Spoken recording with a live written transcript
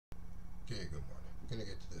Okay, good morning. I'm gonna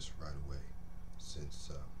get to this right away since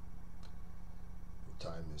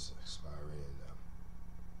time is expiring and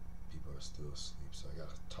people are still asleep, so I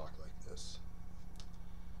gotta talk like this.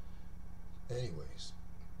 Anyways,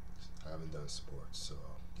 I haven't done sports, so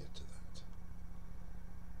I'll get to that.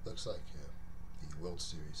 Looks like the World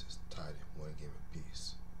Series is tied at one game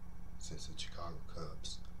apiece since the Chicago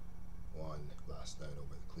Cubs won last night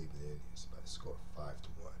over the Cleveland Indians by the score of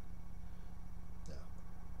 5-1. Now,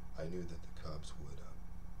 I knew that the Cubs would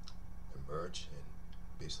emerge and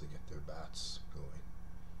basically get their bats going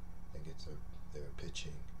and get their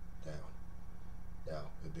pitching down.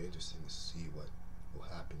 Now, it'd be interesting to see what will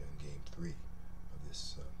happen in Game 3 of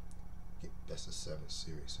this best of 7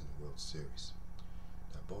 series in the World Series.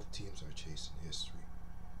 Now, both teams are chasing history.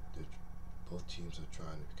 Both teams are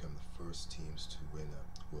trying to become the first teams to win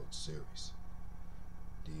a World Series.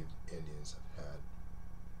 The Indians have had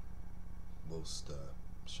most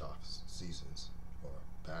soft seasons or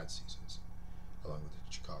bad seasons, along with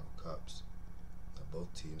the Chicago Cubs. Now,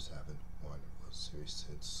 both teams haven't won a World Series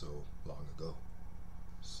since so long ago.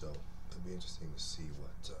 So it'll be interesting to see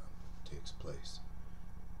what takes place.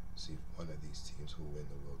 See if one of these teams will win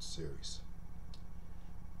the World Series.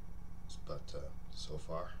 But so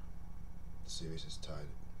far, the series is tied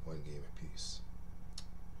at one game apiece.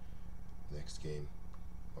 Next game,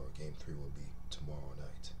 or Game 3, will be tomorrow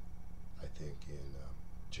night, I think, in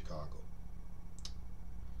Chicago.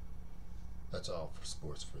 That's all for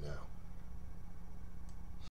sports for now.